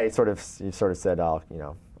consideration? Yeah, he sort of said, I'm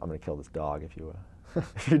going to kill this dog if you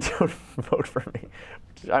don't vote for me.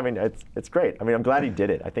 I mean, it's great. I mean, I'm glad he did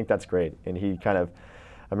it. I think that's great. And he kind of,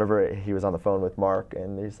 I remember he was on the phone with Mark,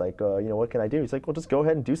 and he's like, what can I do? He's like, well, just go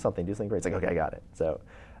ahead and do something great. It's like, okay, I got it. So,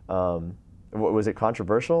 was it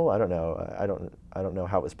controversial? I don't know. I don't know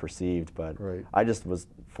how it was perceived, but I just was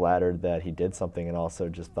flattered that he did something, and also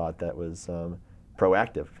just thought that was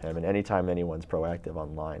proactive. I mean, anytime anyone's proactive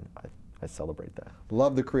online, I celebrate that.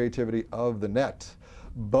 Love the creativity of the net.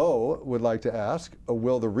 Bo would like to ask,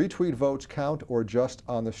 will the retweet votes count or just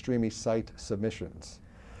on the Streamy site submissions?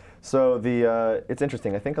 So it's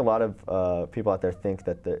interesting. I think a lot of people out there think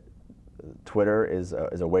that the Twitter is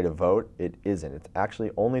a way to vote. It isn't. It's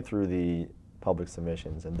actually only through the public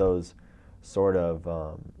submissions, and those sort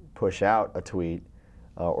of push out a tweet,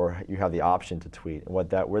 or you have the option to tweet.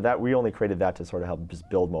 And we only created that to sort of help just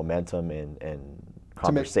build momentum and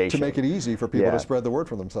conversation. To make it easy for people to spread the word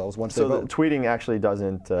for themselves once they vote. So tweeting actually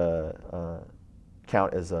doesn't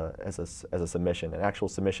count as a submission, an actual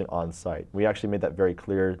submission on site. We actually made that very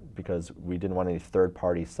clear because we didn't want any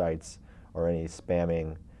third-party sites or any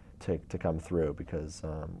spamming to come through, because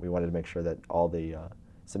we wanted to make sure that all the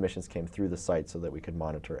submissions came through the site so that we could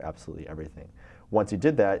monitor absolutely everything. Once you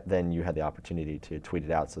did that, then you had the opportunity to tweet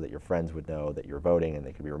it out so that your friends would know that you're voting and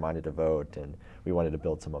they could be reminded to vote. And we wanted to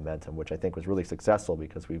build some momentum, which I think was really successful,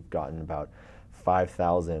 because we've gotten about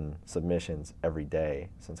 5,000 submissions every day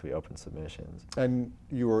since we opened submissions. And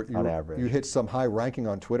on average, you hit some high ranking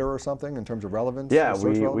on Twitter or something in terms of relevance? Yeah,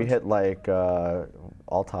 we hit like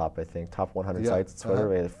all top, I think, top 100 sites on Twitter.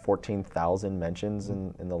 We had 14,000 mentions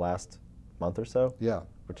in the last month or so. Yeah,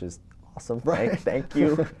 which is awesome. Thank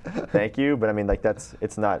you, thank you. But I mean, like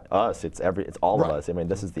it's not us. It's all of us. I mean,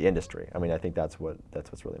 this is the industry. I mean, I think that's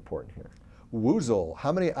what's really important here. Woozle,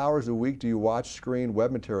 how many hours a week do you watch screen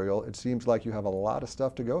web material? It seems like you have a lot of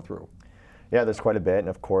stuff to go through. Yeah, there's quite a bit, and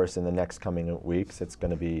of course, in the next coming weeks, it's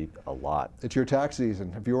going to be a lot. It's your tax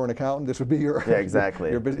season. If you were an accountant, this would be your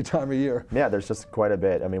your busy time of year. Yeah, there's just quite a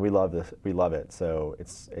bit. I mean, we love this. We love it. So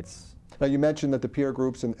it's. Now, you mentioned that the peer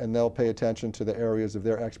groups and they'll pay attention to the areas of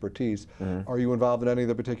their expertise. Mm-hmm. Are you involved in any of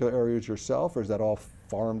the particular areas yourself, or is that all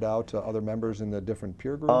farmed out to other members in the different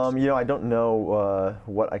peer groups? I don't know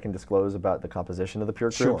what I can disclose about the composition of the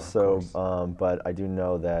peer groups. Sure, but I do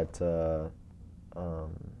know that the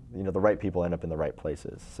right people end up in the right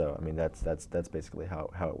places. So I mean, that's basically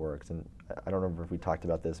how it works. And I don't remember if we talked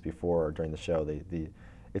about this before or during the show.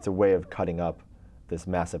 It's a way of cutting up this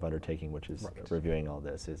massive undertaking, which is reviewing all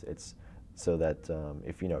this. It's so that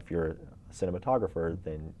if you're a cinematographer,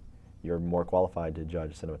 then you're more qualified to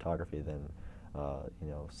judge cinematography than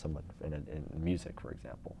someone in music, for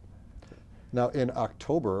example. Now, in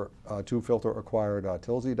October, Tubefilter acquired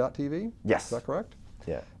Tilsey.tv. Yes. Is that correct?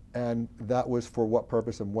 Yeah. And that was for what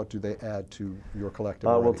purpose, and what do they add to your collective?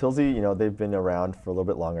 Well, Tilsey, they've been around for a little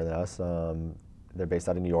bit longer than us. They're based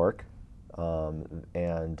out of New York, and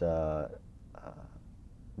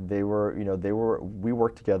we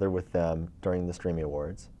worked together with them during the Streamy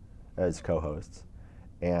Awards as co-hosts,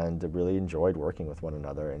 and really enjoyed working with one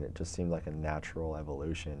another, and it just seemed like a natural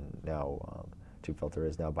evolution. Now, Tubefilter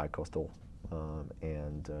is now bi-coastal,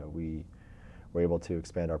 and we were able to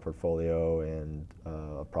expand our portfolio and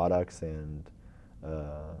products, and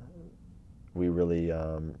we really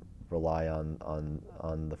rely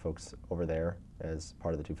on the folks over there as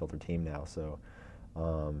part of the Tubefilter team now. So.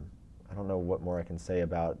 I don't know what more I can say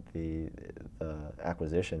about the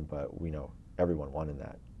acquisition, but we know everyone won in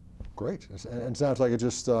that. Great, and it sounds like it's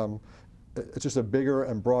just a bigger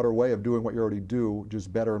and broader way of doing what you already do,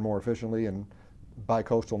 just better and more efficiently, and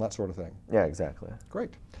bi-coastal and that sort of thing. Yeah, exactly.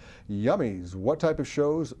 Great. Yummies, what type of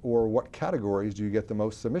shows or what categories do you get the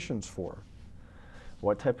most submissions for?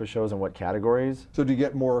 What type of shows and what categories? So do you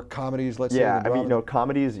get more comedies, let's say? Yeah, I mean,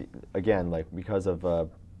 comedies, again, like because of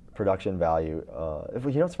production value.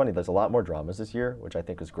 It's funny, there's a lot more dramas this year, which I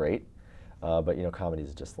think is great. But comedy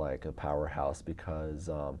is just like a powerhouse, because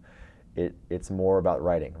it's more about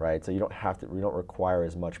writing, right? So you don't have to, we don't require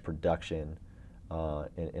as much production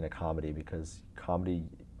in a comedy, because comedy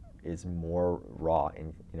is more raw,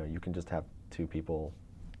 and you can just have two people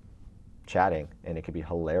chatting and it could be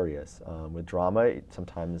hilarious. With drama,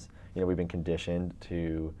 sometimes we've been conditioned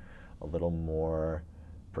to a little more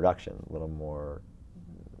production, a little more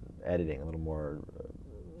editing, a little more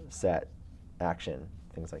set, action,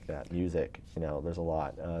 things like that, music, there's a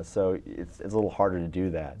lot. So it's a little harder to do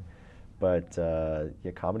that. But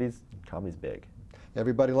yeah, comedy's big.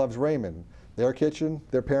 Everybody loves Raymond. Their kitchen,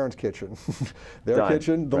 their parents' kitchen. Their Done.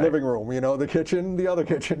 kitchen, the living room, the kitchen, the other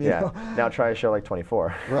kitchen. You know? Now try a show like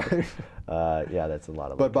 24. Right. Yeah, that's a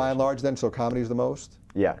lot of. But by and large, then, so comedy's the most?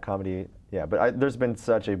 Yeah, comedy. Yeah, but there's been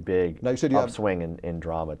such a big now you said upswing in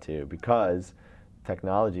drama too, because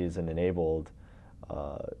technology has enabled.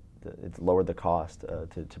 It's lowered the cost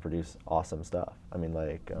to produce awesome stuff. I mean,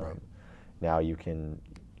 like now you can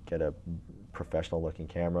get a professional-looking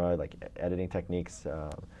camera. Like editing techniques,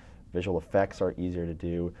 visual effects are easier to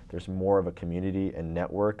do. There's more of a community and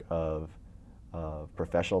network of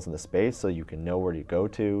professionals in the space, so you can know where to go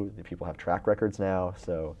to. The people have track records now,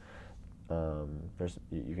 so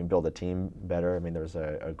you can build a team better. I mean, there's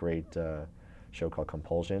a great show called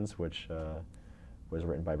Compulsions, which was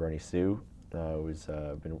written by Bernie Sue, who's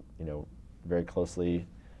been very closely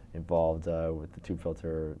involved with the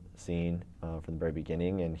Tubefilter scene from the very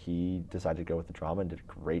beginning, and he decided to go with the drama and did a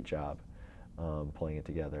great job pulling it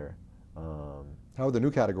together. How are the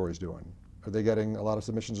new categories doing? Are they getting a lot of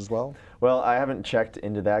submissions as well? Well, I haven't checked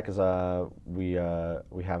into that because we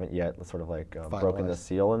haven't yet sort of like broken the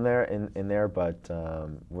seal in there. But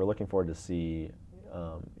we're looking forward to see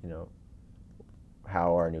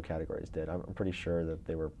how our new categories did. I'm pretty sure that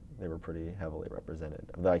they were pretty heavily represented.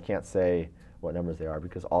 Though I can't say what numbers they are,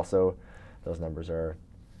 because also those numbers are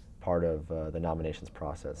part of the nominations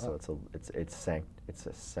process. So it's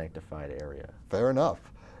a sanctified area. Fair enough.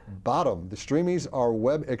 Bottom, the Streamys are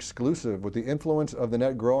web exclusive. With the influence of the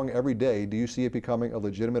net growing every day, do you see it becoming a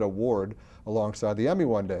legitimate award alongside the Emmy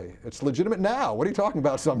one day? It's legitimate now. What are you talking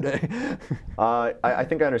about someday? I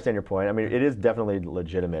think I understand your point. I mean, it is definitely a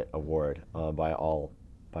legitimate award by all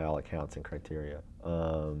accounts and criteria.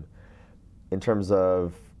 In terms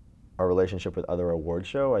of our relationship with other award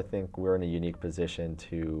shows, I think we're in a unique position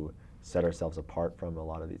to set ourselves apart from a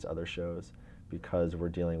lot of these other shows, because we're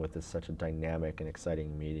dealing with such a dynamic and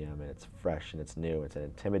exciting medium, and it's fresh and it's new. It's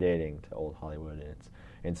intimidating to old Hollywood, and it's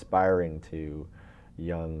inspiring to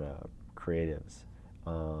young creatives.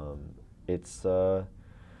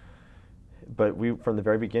 But from the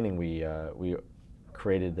very beginning, we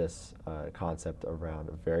created this concept around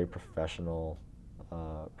a very professional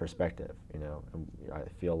perspective. And I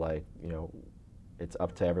feel like it's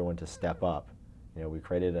up to everyone to step up. We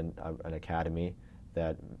created an academy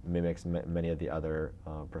that mimics many of the other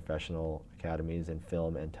professional academies in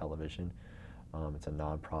film and television. It's a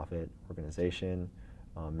nonprofit organization,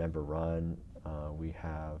 member run. We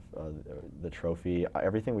have the trophy.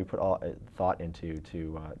 Everything we put all thought into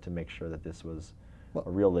to make sure that this was a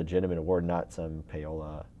real legitimate award, not some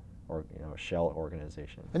payola or shell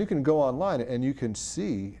organization. And you can go online and you can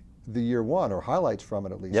see the year one, or highlights from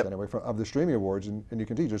it at least, anyway, of the Streamy Awards, and you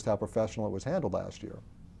can see just how professional it was handled last year.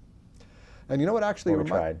 And you know what, actually, we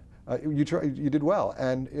tried. You did well,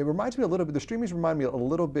 and it reminds me a little bit. The Streamys remind me a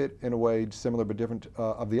little bit, in a way, similar but different,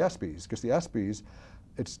 of the ESPYs, because the ESPYs,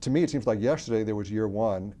 to me, it seems like yesterday there was year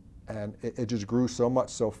one, and it just grew so much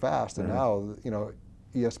so fast, and now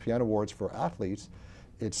ESPN Awards for athletes,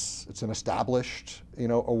 it's an established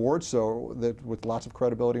award show that with lots of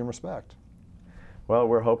credibility and respect. Well,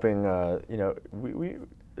 we're hoping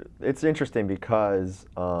it's interesting because.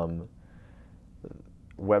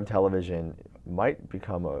 Web television might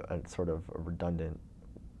become a sort of a redundant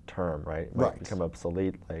term, right? It might become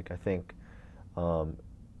obsolete. Like, I think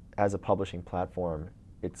as a publishing platform,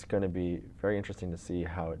 it's going to be very interesting to see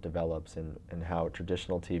how it develops and how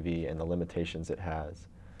traditional TV and the limitations it has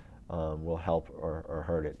will help or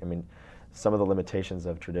hurt it. I mean, some of the limitations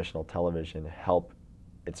of traditional television help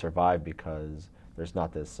it survive because there's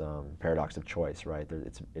not this paradox of choice, right?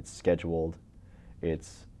 It's scheduled,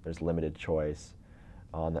 there's limited choice.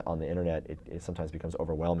 On the internet, it sometimes becomes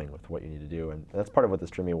overwhelming with what you need to do, and that's part of what the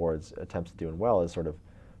Streamy Awards attempts to do well, is sort of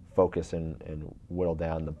focus and whittle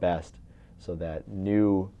down the best, so that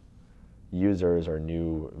new users or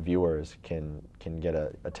new viewers can get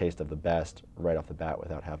a taste of the best right off the bat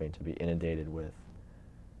without having to be inundated with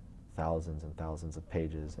thousands and thousands of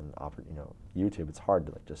pages, and YouTube. It's hard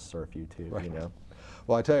to like just surf YouTube, Right. you know.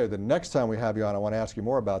 Well, I tell you, the next time we have you on, I want to ask you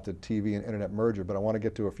more about the TV and internet merger, but I want to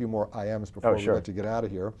get to a few more IMs before we let you get out of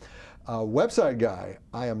here. Website guy,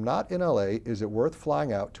 I am not in LA. Is it worth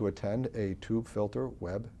flying out to attend a Tubefilter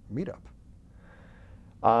web meetup?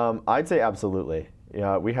 I'd say absolutely.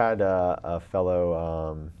 We had a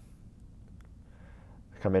fellow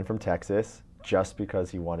come in from Texas just because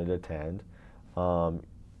he wanted to attend.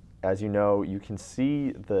 As you know, you can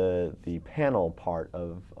see the panel part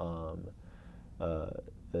of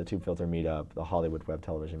the Tubefilter meetup, the Hollywood Web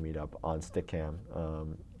Television meetup, on Stickam,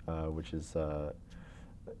 which is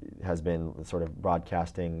has been sort of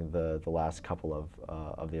broadcasting the last couple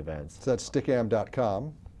of the events. So that's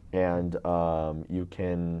stickam.com. And you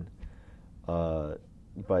can,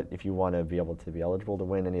 but if you want to be able to be eligible to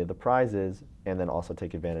win any of the prizes, and then also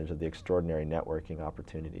take advantage of the extraordinary networking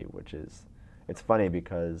opportunity, which is, it's funny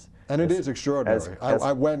because... And it is extraordinary.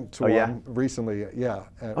 I went to one recently,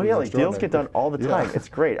 like deals get done all the time. It's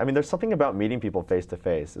great. I mean, there's something about meeting people face to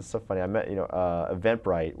face. It's so funny. I met,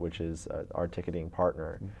 Eventbrite, which is our ticketing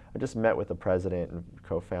partner. I just met with the president and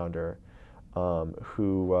co-founder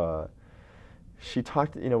who, she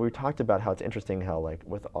talked, we talked about how it's interesting how like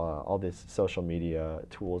with all these social media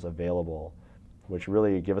tools available, which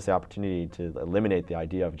really give us the opportunity to eliminate the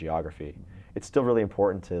idea of geography. It's still really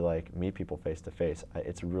important to like meet people face to face.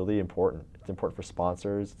 It's really important. It's important for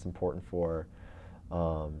sponsors. It's important for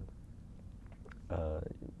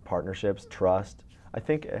partnerships, trust. I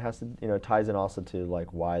think it has to, it ties in also to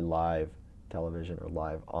like why live television or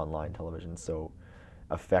live online television is so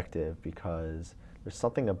effective, because there's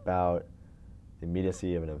something about the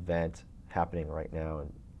immediacy of an event happening right now,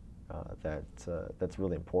 and that's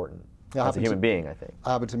really important. As a human being, I think.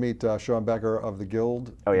 I happened to meet Sean Becker of the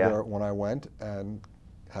Guild there when I went, and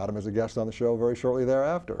had him as a guest on the show very shortly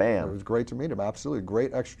thereafter. Bam. It was great to meet him. Absolutely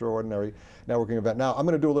great, extraordinary networking event. Now, I'm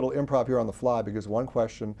going to do a little improv here on the fly, because one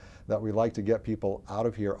question that we like to get people out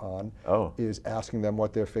of here on is asking them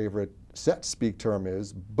what their favorite set speak term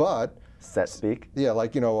is, but... Set speak? Yeah,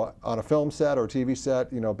 like, on a film set or a TV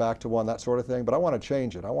set, back to one, that sort of thing. But I want to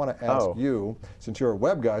change it. I want to ask you, since you're a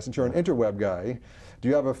web guy, since you're an interweb guy, do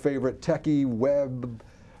you have a favorite techie web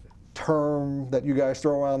term that you guys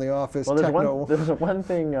throw around the office? Well, there's one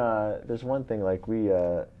thing like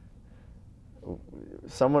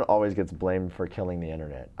someone always gets blamed for killing the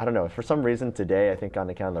internet. I don't know, for some reason today, I think on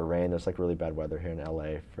account of the rain, there's like really bad weather here in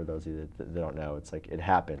LA. For those of you that don't know, it's like, it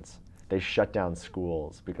happens. They shut down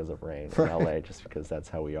schools because of rain in LA, just because that's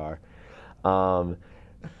how we are.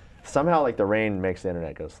 Somehow, like, the rain makes the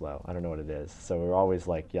internet go slow. I don't know what it is. So we're always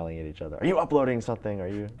like yelling at each other. Are you uploading something? Are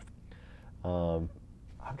you? I'm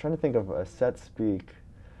trying to think of a set speak.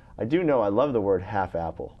 I do know I love the word half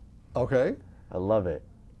apple. Okay. I love it.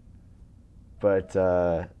 But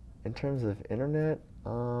in terms of internet,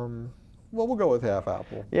 well, we'll go with half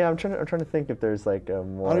apple. Yeah, I'm trying to think if there's like a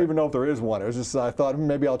more... I don't even know if there is one. It was just, I thought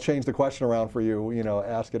maybe I'll change the question around for you,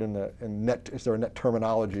 ask it in net, is there a net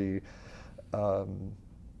terminology? Yeah,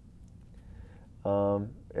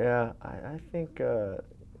 I think...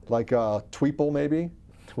 like tweeple, maybe?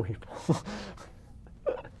 Tweeple.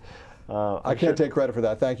 I can't take credit for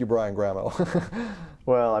that. Thank you, Brian Gramo.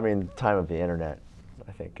 Well, I mean, time of the internet,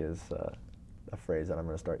 I think, is a phrase that I'm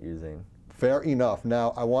going to start using. Fair enough.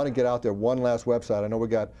 Now, I want to get out there one last website. I know we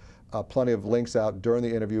got plenty of links out during the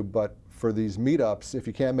interview, but for these meetups, if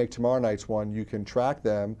you can't make tomorrow night's one, you can track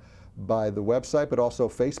them by the website, but also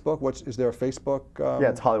Facebook. Is there a Facebook? Yeah,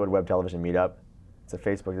 it's Hollywood Web Television Meetup. It's a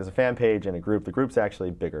Facebook. There's a fan page and a group. The group's actually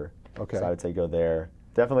bigger. Okay. So I would say go there.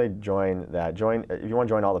 Definitely join that. If you want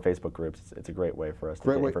to join all the Facebook groups, it's a great way for us to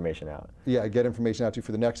get information out. Yeah, get information out to you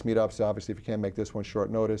for the next meetups. Obviously, if you can't make this one short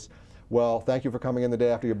notice. Well, thank you for coming in the day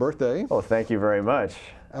after your birthday. Oh, thank you very much.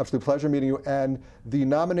 Absolute pleasure meeting you. And the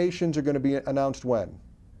nominations are going to be announced when?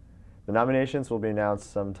 The nominations will be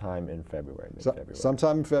announced sometime in February, mid-February.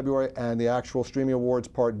 Sometime in February, and the actual Streamy Awards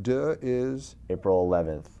Part 2 is? April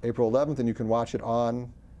 11th. April 11th, and you can watch it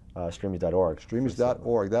on? Streamys.org.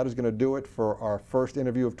 Streamys.org. That is going to do it for our first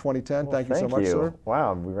interview of 2010. Well, thank you so much, sir.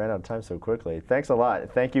 Wow, we ran out of time so quickly. Thanks a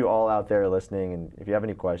lot. Thank you all out there listening, and if you have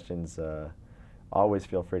any questions, always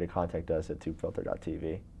feel free to contact us at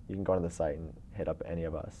tubefilter.tv. You can go on the site and hit up any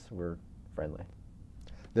of us. We're friendly.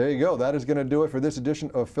 There you go. That is going to do it for this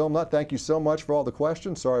edition of Filmnut. Thank you so much for all the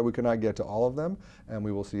questions. Sorry we could not get to all of them, and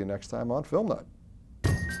we will see you next time on Filmnut.